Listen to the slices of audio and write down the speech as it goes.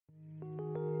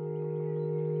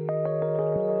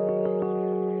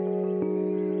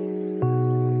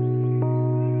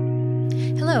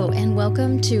and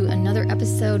welcome to another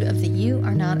episode of the You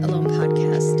Are Not Alone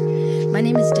podcast. My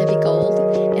name is Debbie Gold,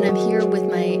 and I'm here with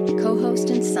my co-host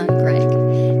and son, Greg,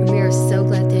 and we are so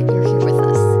glad that you're here with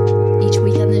us. Each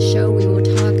week on this show, we will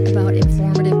talk about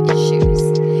informative issues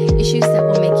that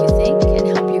will make you think and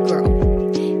help you grow.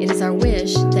 It is our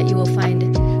wish that you will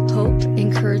find hope,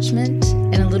 encouragement,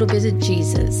 and a little bit of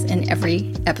Jesus in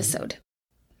every episode.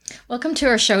 Welcome to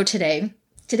our show today.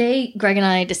 Today, Greg and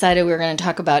I decided we were going to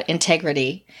talk about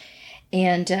integrity.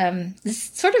 And this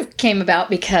sort of came about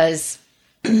because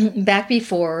back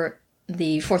before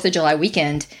the 4th of July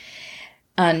weekend,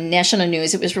 on national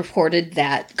news, it was reported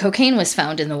that cocaine was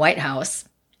found in the White House.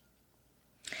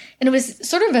 And it was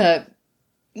sort of it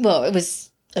was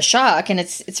a shock, and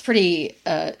it's pretty...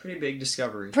 pretty big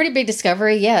discovery. Pretty big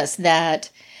discovery, yes, that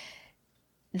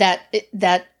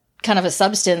kind of a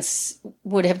substance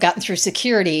would have gotten through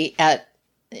security at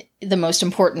the most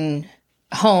important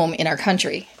home in our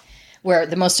country, where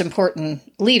the most important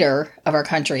leader of our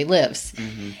country lives.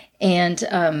 Mm-hmm. And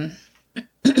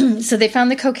so they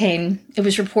found the cocaine. It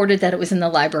was reported that it was in the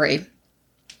library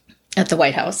at the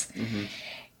White House. Mm-hmm.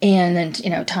 And then,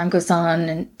 time goes on,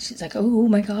 and she's like, oh,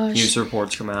 my gosh. News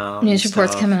reports come out.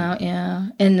 Yeah.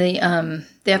 And the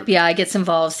FBI gets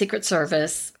involved, Secret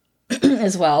Service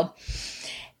as well.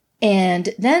 And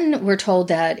then we're told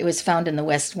that it was found in the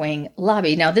West Wing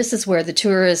lobby. Now, this is where the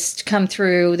tourists come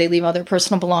through. They leave all their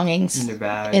personal belongings. In their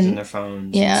bags and their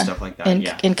phones and stuff like that.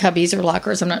 In cubbies or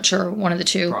lockers. I'm not sure. One of the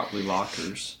two. Probably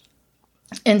lockers.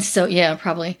 And so, yeah,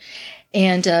 probably.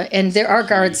 And there are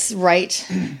guards right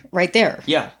there.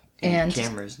 Yeah. And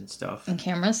cameras and stuff. And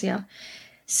cameras, yeah.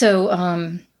 So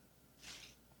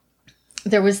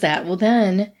there was that. Well,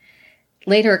 then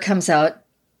later it comes out.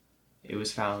 It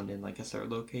was found in like a third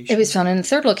location. It was found in a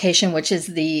third location, which is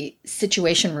the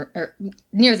situation room, or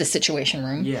near the situation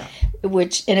room. Yeah.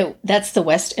 That's the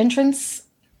west entrance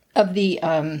of the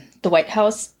White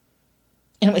House,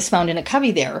 and it was found in a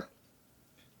cubby there,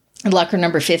 locker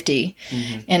number 50,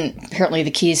 mm-hmm. and apparently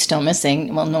the key is still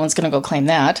missing. Well, no one's going to go claim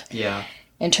that. Yeah.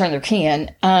 And turn their key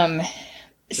in.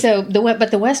 So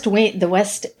the west wing, the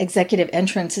west executive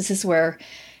entrance, this is where.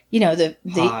 The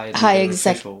high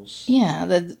executives.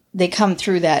 Yeah, they come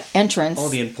through that entrance. All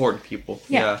the important people.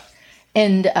 Yeah.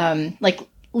 And like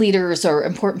leaders or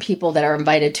important people that are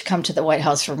invited to come to the White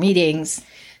House for meetings,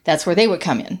 that's where they would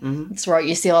come in. Mm-hmm. That's where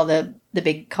you see all the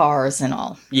big cars and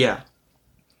all. Yeah.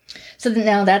 So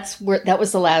now that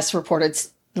was the last reported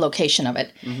location of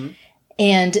it. Mm-hmm.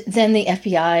 And then the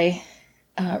FBI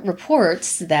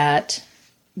reports that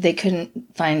they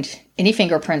couldn't find any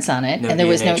fingerprints on it, and there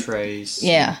was no trace.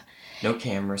 Yeah, no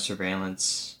camera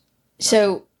surveillance.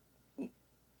 So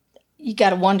you got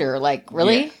to wonder, like,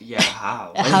 really? Yeah.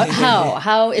 How?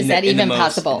 How is that even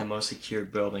possible? In the most secure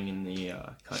building in the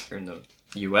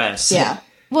U.S. Yeah.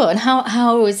 Well, and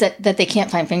how is that they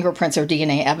can't find fingerprints or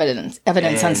DNA evidence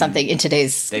on something in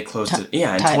today's they closed it.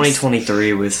 Yeah, in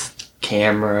 2023 with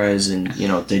cameras and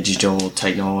digital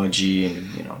technology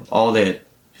and all the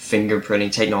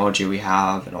fingerprinting technology we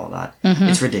have and all that. Mm-hmm.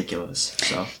 It's ridiculous.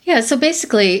 So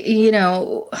basically,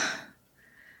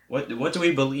 what do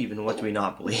we believe and what do we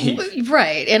not believe?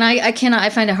 Right. And I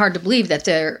find it hard to believe that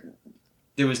there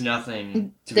was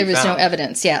nothing there was no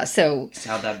evidence. Yeah. So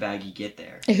how'd that baggie get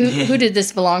there? Who did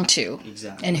this belong to?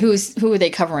 Exactly. And who are they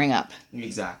covering up?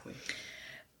 Exactly.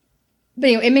 But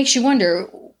anyway, it makes you wonder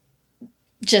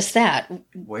just that.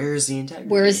 Where is the integrity?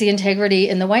 Where is the integrity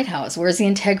in the White House? Where is the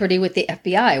integrity with the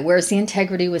FBI? Where is the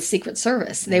integrity with Secret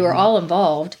Service? They were all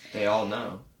involved. They all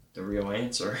know the real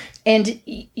answer. And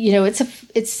you don't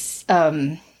have. It's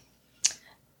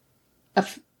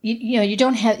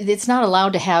not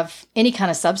allowed to have any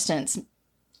kind of substance.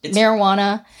 It's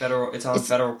marijuana. It's on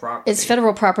federal property. It's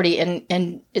federal property,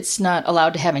 and it's not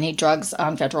allowed to have any drugs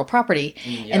on federal property.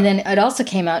 Yeah. And then it also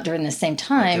came out during the same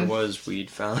time. There was weed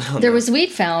found. Was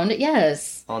weed found,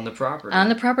 yes. On the property. On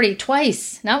the property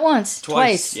twice. Not once.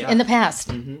 Twice in the past.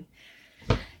 Mm-hmm.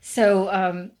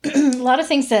 So a lot of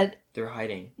things that... They're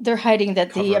hiding.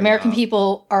 That the American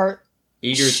people are...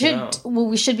 Eager to know. Well,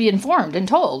 we should be informed and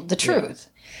told the truth.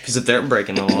 Because if they're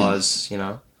breaking the laws,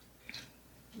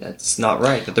 that's not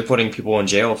right. That they're putting people in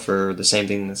jail for the same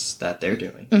things that they're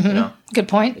doing. Mm-hmm. Good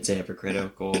point. It's a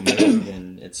hypocritical move,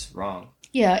 and it's wrong.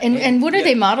 Yeah, and what are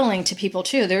they modeling to people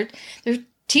too? They're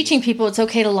teaching people it's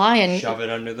okay to lie and shove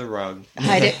it under the rug,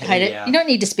 hide it. Yeah. You don't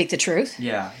need to speak the truth.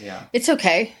 Yeah. It's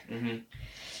okay. Mm-hmm.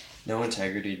 No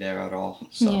integrity there at all.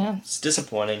 So it's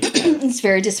disappointing. It's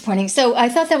very disappointing. So I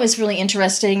thought that was really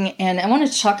interesting, and I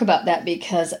wanted to talk about that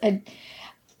because I'm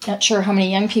not sure how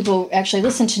many young people actually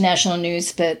listen to national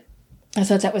news, but I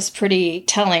thought that was pretty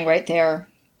telling right there.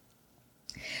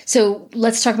 So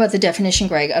let's talk about the definition,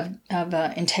 Greg, of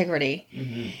integrity.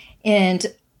 Mm-hmm. And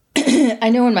I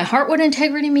know in my heart what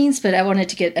integrity means, but I wanted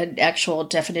to get an actual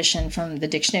definition from the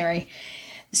dictionary.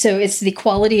 So it's the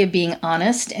quality of being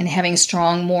honest and having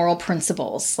strong moral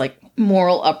principles, like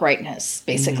moral uprightness,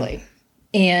 basically.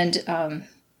 Mm-hmm. And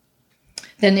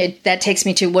then that takes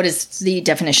me to what is the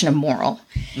definition of moral.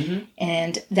 Mm-hmm.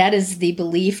 And that is the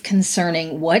belief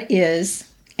concerning what is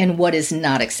and what is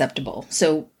not acceptable.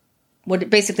 So what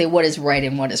is right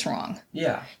and what is wrong.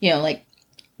 Yeah. Like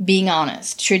being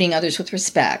honest, treating others with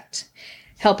respect,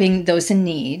 helping those in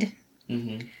need,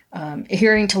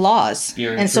 adhering to laws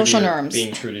and social norms.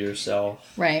 Being true to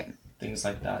yourself. Right. Things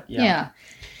like that. Yeah.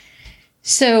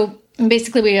 So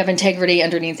basically we have integrity.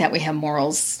 Underneath that we have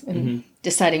morals and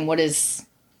deciding what is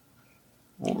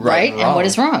right and what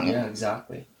is wrong. Yeah,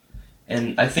 exactly.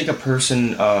 And I think a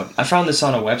person, I found this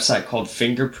on a website called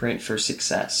Fingerprint for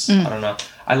Success. I don't know.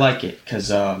 I like it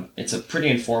because it's a pretty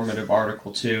informative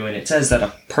article too. And it says that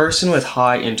a person with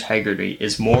high integrity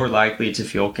is more likely to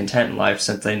feel content in life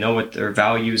since they know what their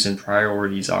values and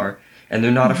priorities are. And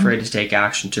they're not afraid to take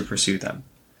action to pursue them.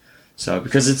 So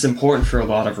because it's important for a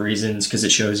lot of reasons, because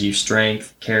it shows you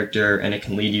strength, character, and it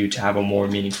can lead you to have a more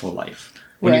meaningful life.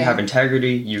 When you have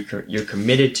integrity, you're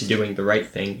committed to doing the right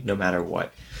thing no matter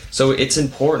what. So it's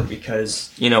important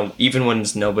because, even when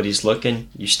nobody's looking,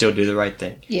 you still do the right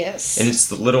thing. Yes. And it's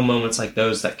the little moments like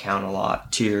those that count a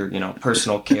lot to your,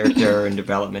 personal character and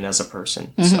development as a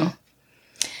person. Mm-hmm. So.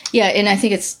 Yeah, and I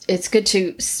think it's good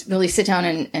to really sit down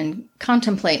and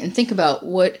contemplate and think about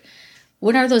what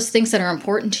are those things that are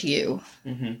important to you.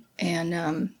 Mm-hmm.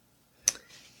 And,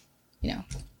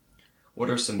 What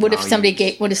are some What values?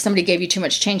 if somebody gave you too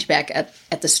much change back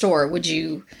at the store? Would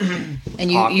you,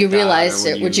 and you realized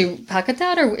it, would you pocket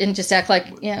that and just act like,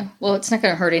 well, it's not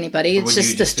going to hurt anybody. It's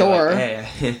just the store. Like,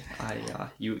 hey,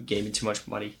 you gave me too much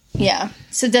money. Yeah.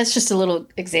 So that's just a little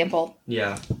example.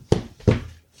 Yeah.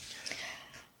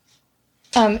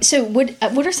 So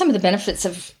what are some of the benefits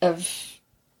of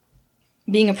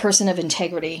being a person of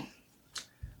integrity?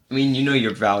 I mean, you know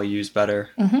your values better.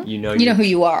 Mm-hmm. You know who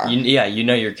you are. You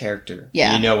know your character.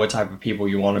 Yeah. You know what type of people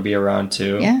you want to be around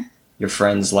too. Yeah. Your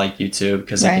friends like you too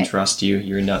because they can trust you.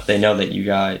 They know that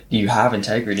you have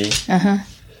integrity. Uh-huh.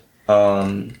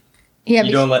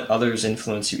 You don't let others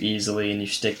influence you easily, and you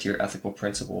stick to your ethical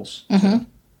principles. Mm-hmm.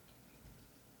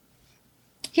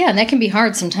 Yeah, and that can be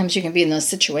hard. Sometimes you can be in those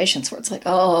situations where it's like,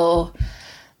 oh,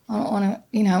 I don't want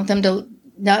to, them to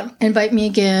not invite me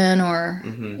again, or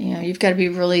you've got to be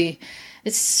really,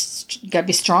 got to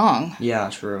be strong.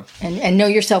 Yeah, true. And know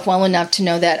yourself well enough to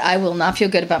know that I will not feel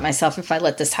good about myself if I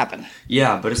let this happen.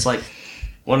 Yeah, but it's like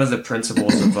one of the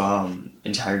principles of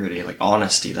integrity, like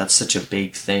honesty. That's such a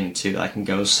big thing too. That can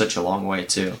go such a long way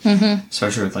too. Mm-hmm.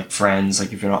 Especially with like friends.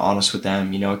 Like if you're not honest with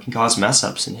them, it can cause mess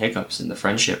ups and hiccups in the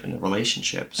friendship and the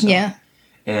relationship. So. Yeah.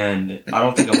 And I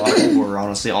don't think a lot of people are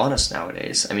honestly honest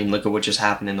nowadays. I mean, look at what just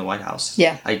happened in the White House.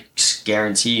 Yeah. I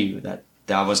guarantee you that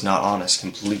was not honest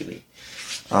completely.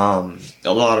 A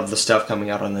lot of the stuff coming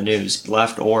out on the news,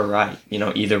 left or right,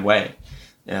 either way.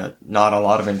 Not a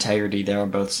lot of integrity there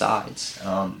on both sides.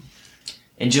 And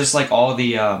just like all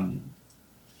the...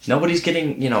 nobody's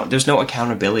getting... there's no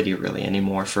accountability really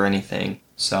anymore for anything.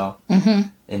 So... Mm-hmm.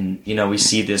 And, we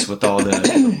see this with all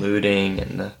the looting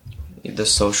and the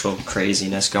social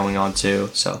craziness going on too,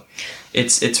 so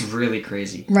it's really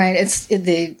crazy. Right, it's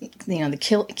the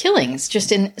killings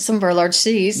just in some of our large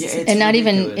cities, and not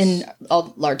ridiculous. Even in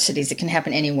all large cities. It can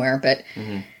happen anywhere, but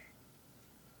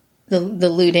the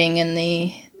looting and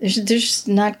there's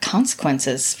not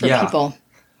consequences for people.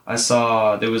 I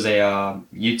saw there was a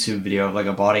YouTube video, like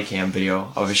a body cam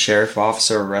video of a sheriff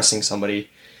officer arresting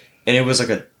somebody, and it was like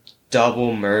a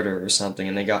double murder or something,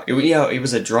 and it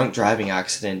was a drunk driving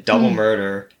accident, double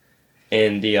murder,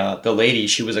 and the lady,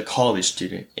 she was a college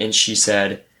student, and she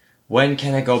said, when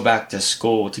can I go back to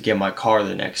school to get my car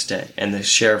the next day? And the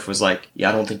sheriff was like,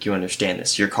 I don't think you understand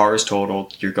this. Your car is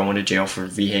totaled. You're going to jail for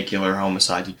vehicular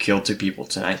homicide. You killed 2 people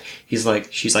tonight. She's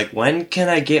like, when can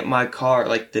I get my car?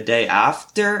 Like the day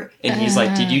after? And he's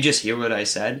like, did you just hear what I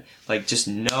said? Like just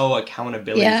no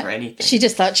accountability for anything. She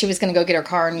just thought she was going to go get her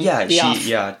car and be off.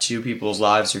 Yeah, 2 people's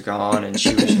lives are gone. And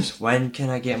she was just, when can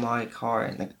I get my car?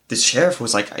 And the sheriff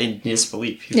was like in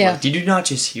disbelief. He was like, did you not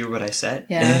just hear what I said?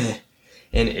 Yeah.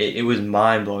 And it was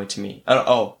mind-blowing to me.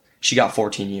 She got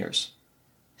 14 years.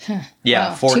 Huh.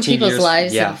 Yeah, wow. 14 years. 2 people's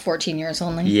lives in 14 years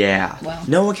only. Yeah. Wow.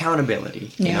 No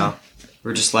accountability,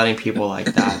 We're just letting people like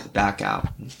that back out.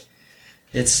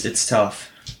 It's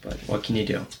tough, but what can you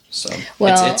do? So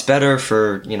it's better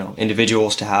for,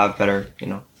 individuals to have better,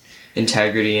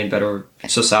 integrity and better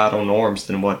societal norms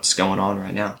than what's going on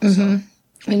right now. Mm-hmm. So.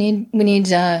 We need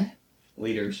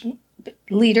leaders.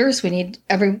 Leaders. We need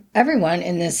everyone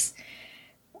in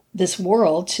this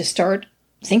world to start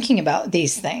thinking about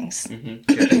these things.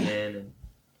 Mm-hmm.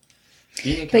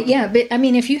 But I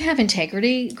mean, if you have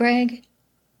integrity, Greg,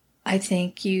 I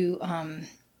think you.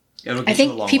 I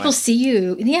think people see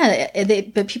you. Yeah,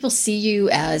 but people see you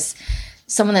as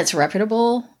someone that's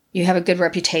reputable. You have a good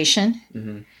reputation.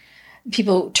 Mm-hmm.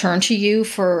 People turn to you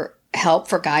for help,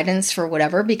 for guidance, for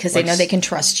whatever, because they know they can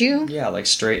trust you. Yeah, like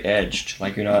straight edged.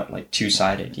 Like you're not like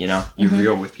two-sided, you know? You're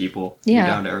real with people. Yeah. You're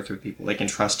down to earth with people. They can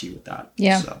trust you with that.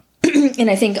 Yeah. So. And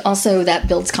I think also that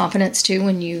builds confidence too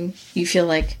when you feel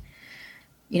like,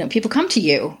 people come to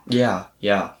you. Yeah,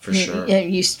 for sure.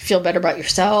 You feel better about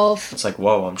yourself. It's like,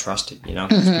 whoa, I'm trusted,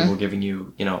 Because people giving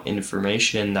you,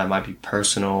 information that might be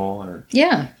personal or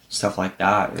stuff like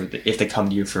that. Or if they come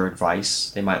to you for advice,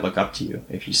 they might look up to you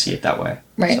if you see it that way.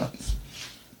 Right.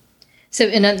 So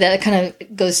and that kind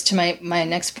of goes to my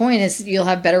next point is you'll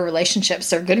have better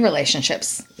relationships or good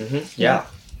relationships. Mm-hmm. Yeah.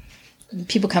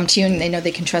 People come to you and they know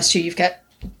they can trust you.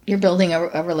 You're building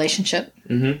a relationship.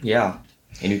 Mm-hmm. Yeah.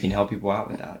 And you can help people out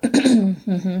with that.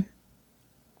 Mm-hmm.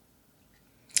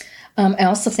 I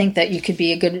also think that you could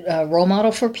be a good role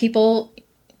model for people,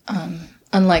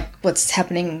 unlike what's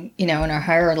happening, in our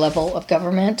higher level of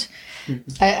government.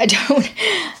 Mm-hmm.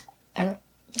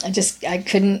 I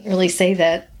couldn't really say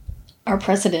that our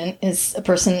president is a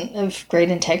person of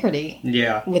great integrity.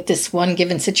 Yeah. With this one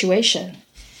given situation,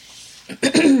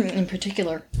 in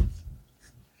particular.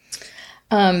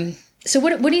 So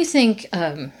what do you think?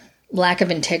 Lack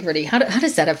of integrity. How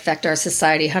does that affect our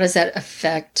society? How does that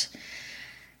affect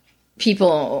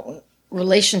people,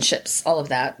 relationships, all of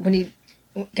that? Got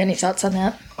any thoughts on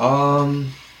that?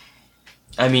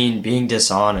 I mean, being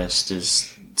dishonest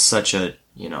is such a,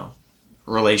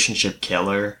 relationship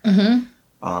killer.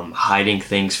 Mm-hmm. Hiding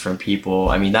things from people.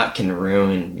 I mean, that can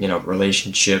ruin,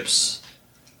 relationships,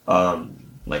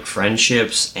 like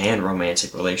friendships and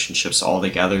romantic relationships all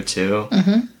together too.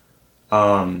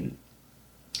 Mm-hmm.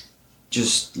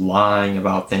 Just lying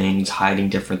about things, hiding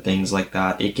different things like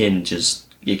that. It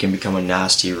can become a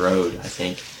nasty road, I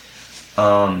think.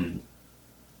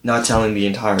 Not telling the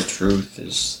entire truth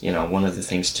is, one of the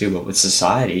things too, but with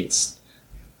society, it's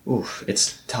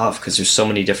tough because there's so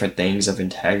many different things of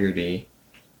integrity,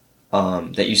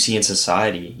 that you see in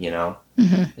society,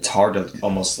 Mm-hmm. It's hard to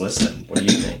almost listen. What do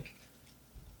you think?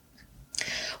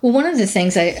 Well, one of the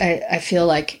things I feel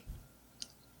like,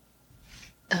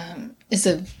 is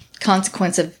a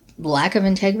consequence of lack of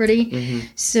integrity. Mm-hmm.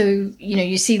 So,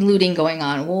 you see looting going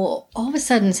on. Well, all of a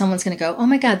sudden someone's going to go, oh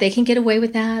my God, they can get away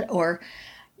with that. Or,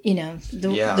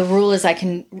 the rule is I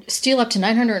can steal up to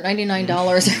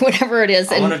 $999 or whatever it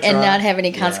is and not have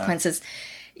any consequences.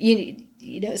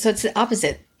 Yeah. So it's the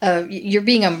opposite. You're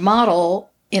being a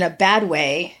model in a bad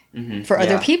way for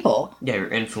other people. Yeah, you're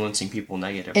influencing people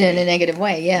negatively. In a negative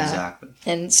way, yeah. Exactly.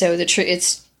 And so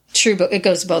it's true, but it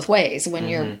goes both ways. When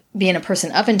you're being a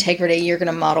person of integrity, you're going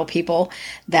to model people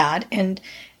that. And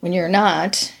when you're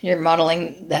not, you're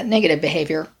modeling that negative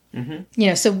behavior.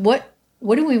 Mm-hmm. So what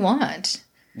do we want?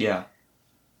 Yeah.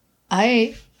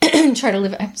 I try to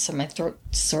live, I'm sorry, my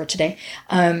throat's sore today.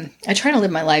 I try to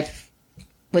live my life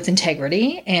with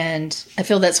integrity, and I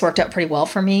feel that's worked out pretty well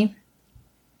for me.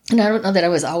 And I don't know that I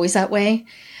was always that way.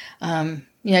 I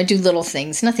do little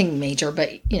things, nothing major, but,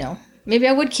 maybe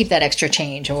I would keep that extra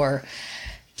change or,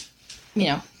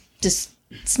 just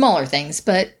smaller things.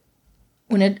 But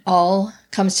when it all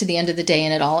comes to the end of the day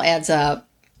and it all adds up,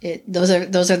 those are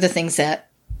the things that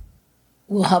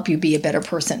will help you be a better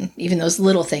person. Even those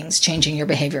little things, changing your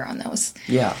behavior on those.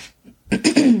 Yeah.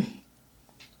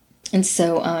 And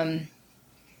so,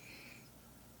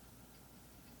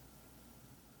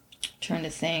 trying to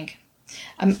think.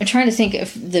 I'm trying to think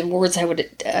of the words I would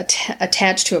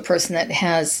attach to a person that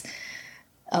has,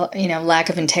 lack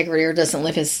of integrity or doesn't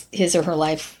live his or her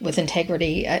life with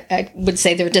integrity. I would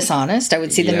say they're dishonest. I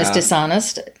would see them as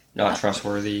dishonest. Not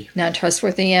trustworthy. Not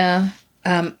trustworthy, yeah.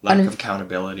 Lack of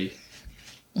accountability.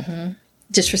 Mm-hmm.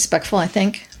 Disrespectful, I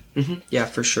think. Mm-hmm. Yeah,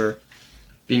 for sure.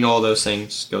 Being all those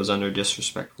things goes under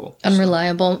disrespectful.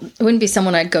 Unreliable. So. It wouldn't be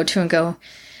someone I'd go to and go,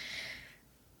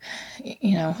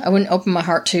 I wouldn't open my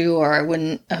heart to, or I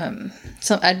wouldn't,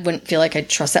 I wouldn't feel like I'd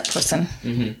trust that person.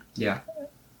 Mm-hmm. Yeah.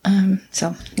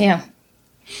 So, yeah.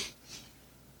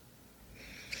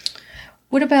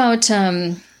 What about,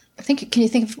 can you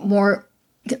think of more,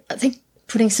 I think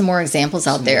putting some more examples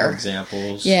out there. More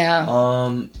examples. Yeah.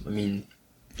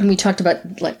 And we talked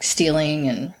about like stealing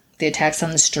and the attacks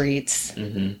on the streets.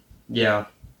 Mm-hmm. Yeah.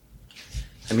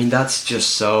 I mean, that's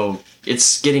just so...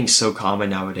 It's getting so common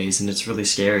nowadays, and it's really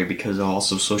scary because of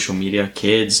also social media.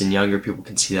 Kids and younger people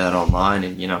can see that online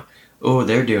and, oh,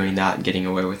 they're doing that and getting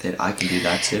away with it. I can do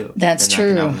that too. That's and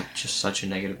true. That can have just such a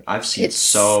negative... I've seen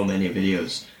so many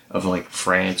videos of, like,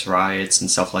 France riots and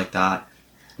stuff like that.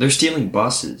 They're stealing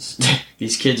buses.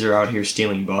 These kids are out here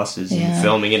stealing buses and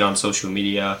filming it on social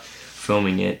media,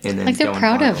 filming it, and then like they're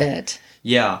proud viral. of it.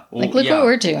 Yeah. Well, like, look what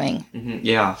we're doing. Mm-hmm,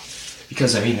 yeah.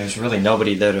 Because, I mean, there's really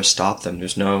nobody there to stop them.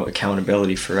 There's no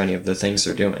accountability for any of the things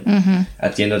they're doing. Mm-hmm.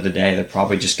 At the end of the day, they're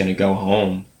probably just going to go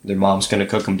home. Their mom's going to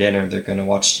cook them dinner. They're going to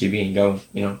watch TV and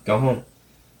go home.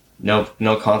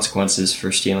 No consequences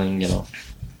for stealing,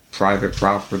 private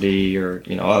property or,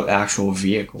 an actual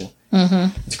vehicle.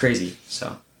 Mm-hmm. It's crazy.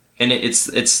 So, and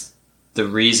it's the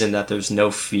reason that there's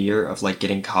no fear of, like,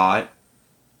 getting caught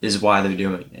is why they're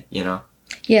doing it, Yeah.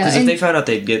 Because if they found out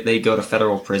they go to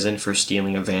federal prison for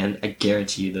stealing a van, I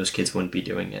guarantee you those kids wouldn't be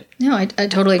doing it. No, I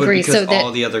totally agree. But because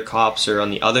all the other cops are on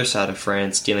the other side of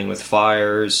France dealing with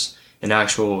fires and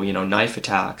actual, knife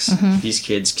attacks, these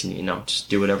kids can, just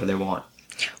do whatever they want.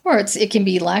 Or it can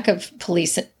be lack of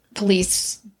police,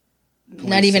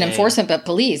 not even enforcement, but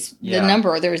police. Yeah. The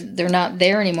number, they're not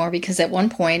there anymore because at one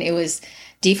point it was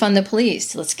defund the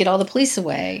police. Let's get all the police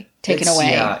taken away.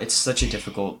 Yeah, it's such a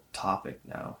difficult topic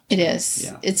now. It is.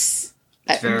 Yeah. It's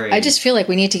very... I just feel like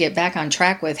we need to get back on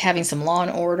track with having some law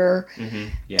and order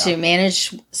to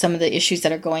manage some of the issues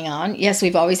that are going on. Yes,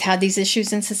 we've always had these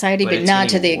issues in society, but not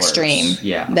to the extreme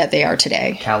that they are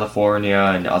today.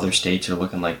 California and other states are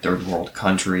looking like third world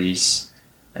countries.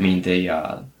 I mean,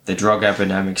 the drug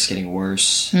epidemic's getting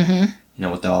worse.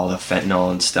 Mm-hmm. With all the fentanyl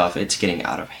and stuff, it's getting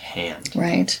out of hand.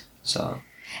 Right. So...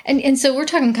 And so we're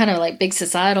talking kind of like big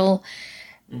societal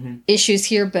issues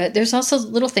here, but there's also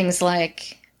little things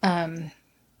like, lying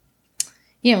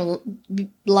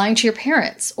to your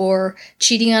parents or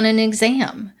cheating on an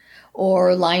exam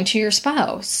or lying to your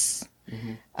spouse.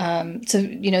 Mm-hmm. So,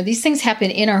 these things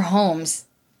happen in our homes.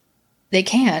 They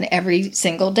can every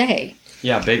single day.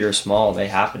 Yeah, big or small, they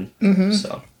happen. Mm-hmm.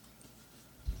 So,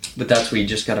 but that's where you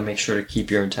just got to make sure to keep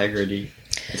your integrity.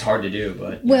 It's hard to do,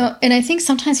 but... Well, and I think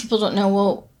sometimes people don't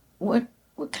know, what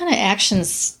kind of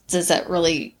actions does that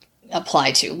really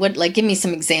apply to? Give me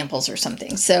some examples or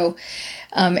something. So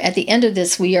at the end of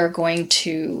this, we are going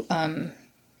to,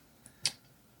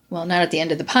 not at the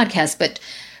end of the podcast, but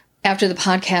after the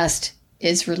podcast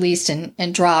is released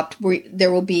and dropped,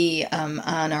 there will be on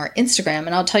our Instagram,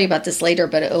 and I'll tell you about this later,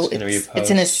 but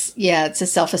it's a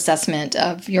self-assessment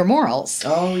of your morals.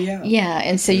 Oh, yeah. Yeah,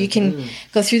 and so you can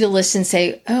go through the list and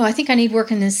say, oh, I think I need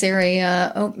work in this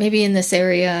area, oh, maybe in this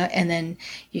area, and then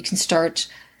you can start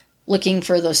looking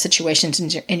for those situations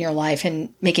in your life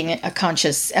and making a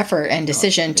conscious effort and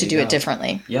decision to do it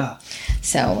differently. Yeah.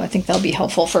 So I think that'll be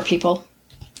helpful for people.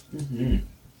 Mm-hmm.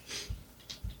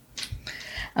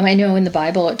 I know in the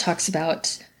Bible it talks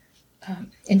about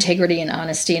integrity and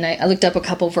honesty, and I looked up a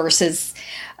couple verses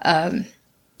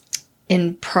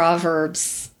in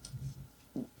Proverbs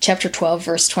chapter 12,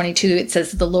 verse 22. It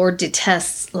says, "The Lord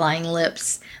detests lying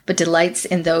lips, but delights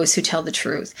in those who tell the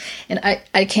truth." And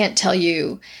I can't tell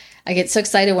you, I get so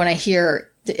excited when I hear,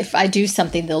 if I do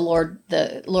something, the Lord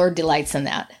delights in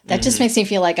that. That just makes me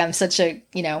feel like I'm such a,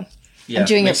 I'm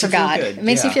doing it for God. It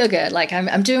makes me feel good. Like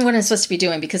I'm doing what I'm supposed to be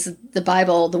doing because the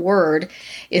Bible, the Word,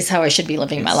 is how I should be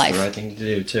living my life. It's the right thing to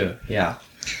do too. Yeah.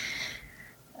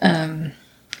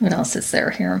 What else is there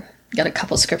here? Got a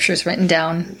couple scriptures written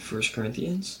down. 1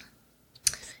 Corinthians.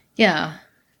 Yeah.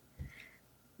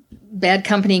 Bad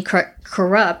company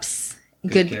corrupts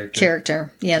good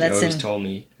character. Yeah, that's always told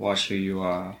me, watch who you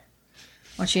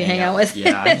watch you hang out with.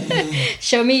 Yeah.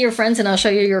 Show me your friends and I'll show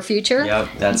you your future. Yep,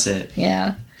 that's it.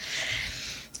 Yeah.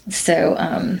 So,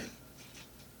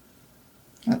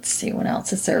 let's see, what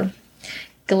else is there?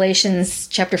 Galatians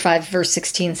chapter 5, verse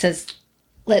 16 says,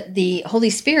 "Let the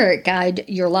Holy Spirit guide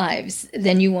your lives.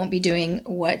 Then you won't be doing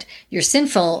what your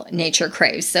sinful nature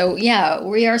craves." So, yeah,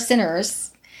 we are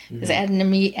sinners. Because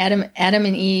Adam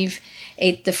and Eve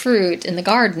ate the fruit in the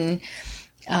garden.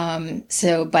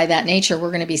 So by that nature,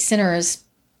 we're going to be sinners.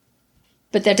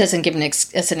 But that doesn't give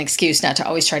us an excuse not to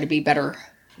always try to be better.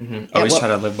 Mm-hmm. Always try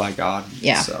to live by God.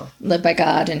 Yeah, so. Live by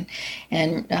God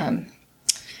and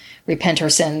repent our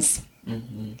sins.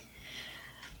 Mm-hmm.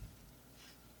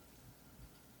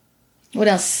 What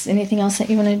else? Anything else that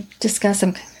you want to discuss?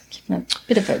 I'm keeping a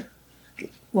bit of a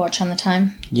watch on the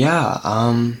time. Yeah,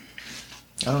 I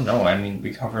don't know. I mean,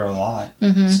 we covered a lot.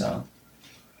 Mm-hmm. So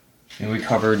we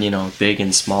covered, big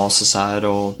and small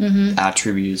societal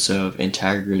attributes of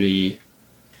integrity.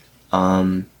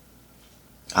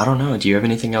 I don't know. Do you have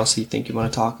anything else you think you want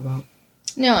to talk about?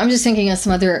 No, I'm just thinking of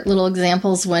some other little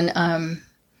examples when I've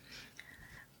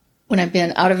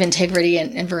been out of integrity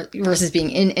and versus being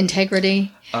in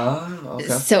integrity. Oh, okay.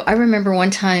 So I remember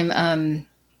one time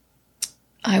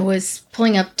I was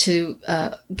pulling up to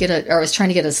I was trying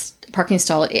to get a parking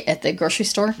stall at the grocery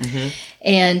store. Mm-hmm.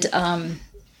 And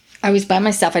I was by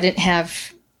myself. I didn't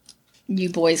have you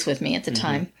boys with me at the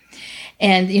time.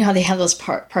 And you know how they have those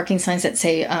parking signs that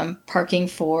say parking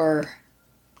for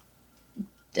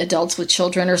adults with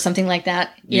children or something like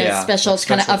that. You know, special, it's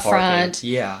kind of up front.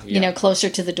 Yeah. You know, closer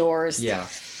to the doors. Yeah.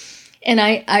 And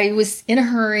I was in a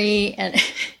hurry and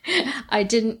I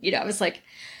didn't, you know, I was like,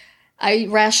 I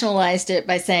rationalized it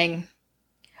by saying,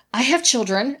 I have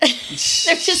children. They're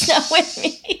just not with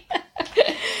me.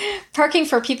 Parking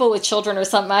for people with children or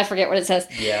something. I forget what it says.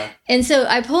 Yeah. And so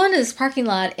I pull into this parking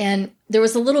lot and there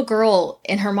was a little girl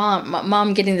and her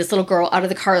mom getting this little girl out of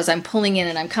the car as I'm pulling in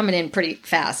and I'm coming in pretty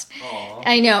fast. Aww.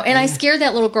 I know. And I scared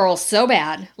that little girl so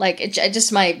bad. Like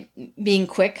just my being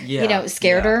quick, you know,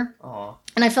 scared her. Aww.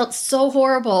 And I felt so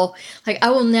horrible. Like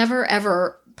I will never,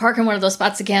 ever park in one of those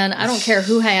spots again. I don't care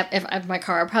who if I have my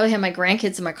car. I'll probably have my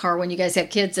grandkids in my car when you guys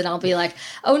have kids and I'll be like,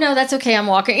 oh no, that's okay. I'm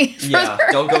walking. Yeah,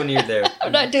 don't go near there.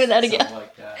 I'm not doing that again.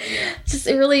 Like that. Yeah. Just,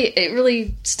 it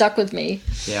really stuck with me.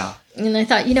 Yeah. And I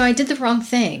thought, you know, I did the wrong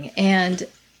thing and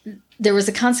there was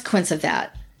a consequence of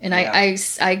that. And I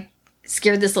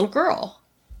scared this little girl.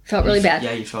 Felt really bad.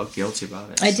 Yeah, you felt guilty about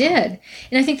it. I did.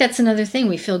 And I think that's another thing.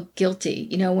 We feel guilty.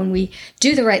 You know, when we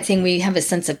do the right thing, we have a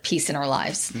sense of peace in our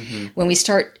lives. Mm-hmm. When we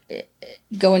start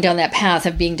going down that path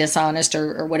of being dishonest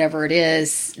or whatever it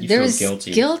is, there's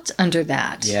guilt under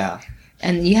that. Yeah.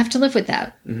 And you have to live with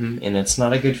that. Mm-hmm. And it's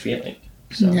not a good feeling.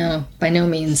 So. No, by no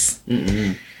means.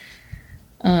 Mm-mm.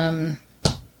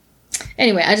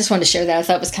 Anyway, I just wanted to share that. I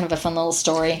thought it was kind of a fun little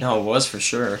story. No, it was for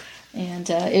sure. And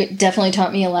it definitely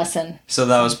taught me a lesson. So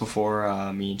that was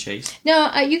before me and Chase?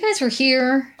 No, you guys were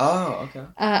here. Oh, okay.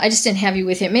 I just didn't have you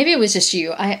with you. Maybe it was just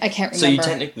you. I can't remember. So you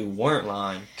technically weren't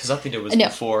lying, because I think it was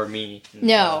before me.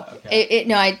 No, okay.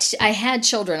 I had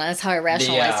children. That's how I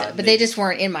rationalized it. But they just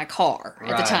weren't in my car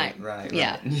at the time. Right.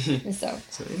 Yeah. So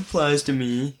it applies to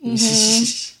me.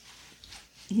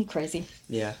 Mm-hmm. Crazy.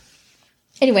 Yeah.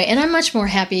 Anyway, and I'm much more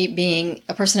happy being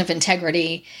a person of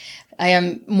integrity. I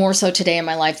am more so today in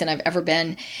my life than I've ever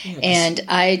been. Yes. And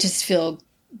I just feel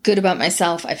good about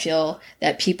myself. I feel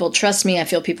that people trust me. I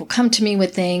feel people come to me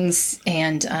with things.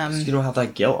 And so you don't have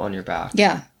that guilt on your back.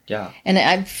 Yeah. Yeah. And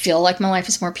I feel like my life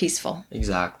is more peaceful.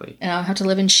 Exactly. And I don't have to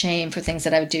live in shame for things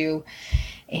that I do.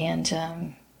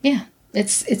 And yeah,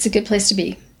 it's a good place to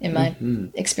be in my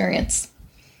experience.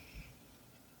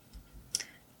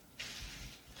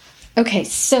 Okay,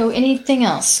 so anything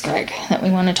else, Greg, that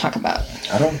we want to talk about?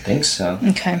 I don't think so.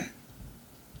 Okay. All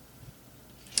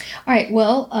right,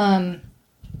 well, I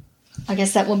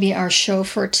guess that will be our show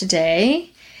for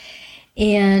today.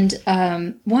 And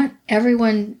want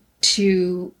everyone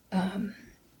to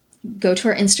go to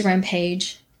our Instagram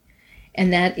page.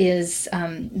 And that is,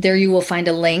 there you will find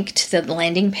a link to the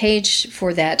landing page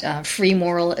for that free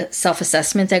moral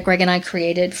self-assessment that Greg and I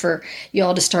created for you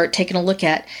all to start taking a look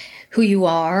at who you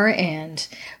are and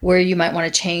where you might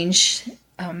want to change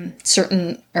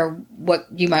certain, or what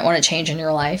you might want to change in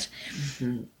your life.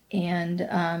 Mm-hmm.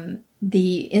 And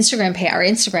the Instagram page, our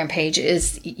Instagram page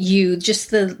is you,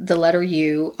 just the letter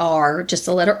U, R, just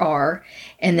the letter R,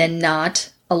 and then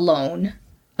not alone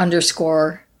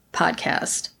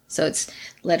 _podcast. So it's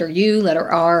letter U, letter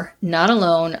R, not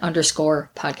alone _podcast.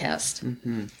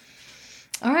 Mm-hmm.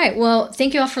 All right. Well,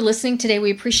 thank you all for listening today.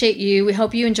 We appreciate you. We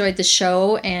hope you enjoyed the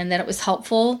show and that it was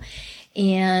helpful.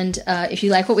 And if you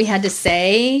like what we had to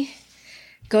say,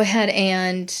 go ahead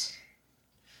and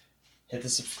hit the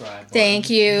subscribe button. Thank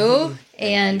you.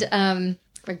 And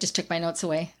Greg just took my notes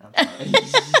away.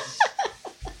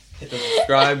 Hit the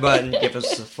subscribe button, give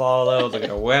us a follow, look at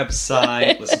our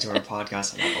website, listen to our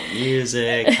podcast on Apple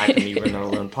Music, type in We're Not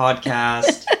Alone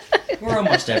podcast. We're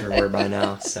almost everywhere by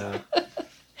now, so...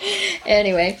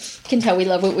 Anyway, you can tell we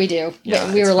love what we do.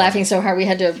 Yeah, we were laughing so hard we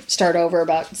had to start over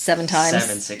about 7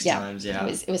 times. 6 times, yeah.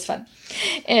 It was fun.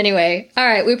 Anyway, all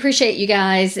right, we appreciate you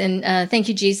guys, and thank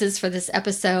you, Jesus, for this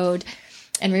episode.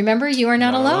 And remember, you are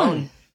not alone.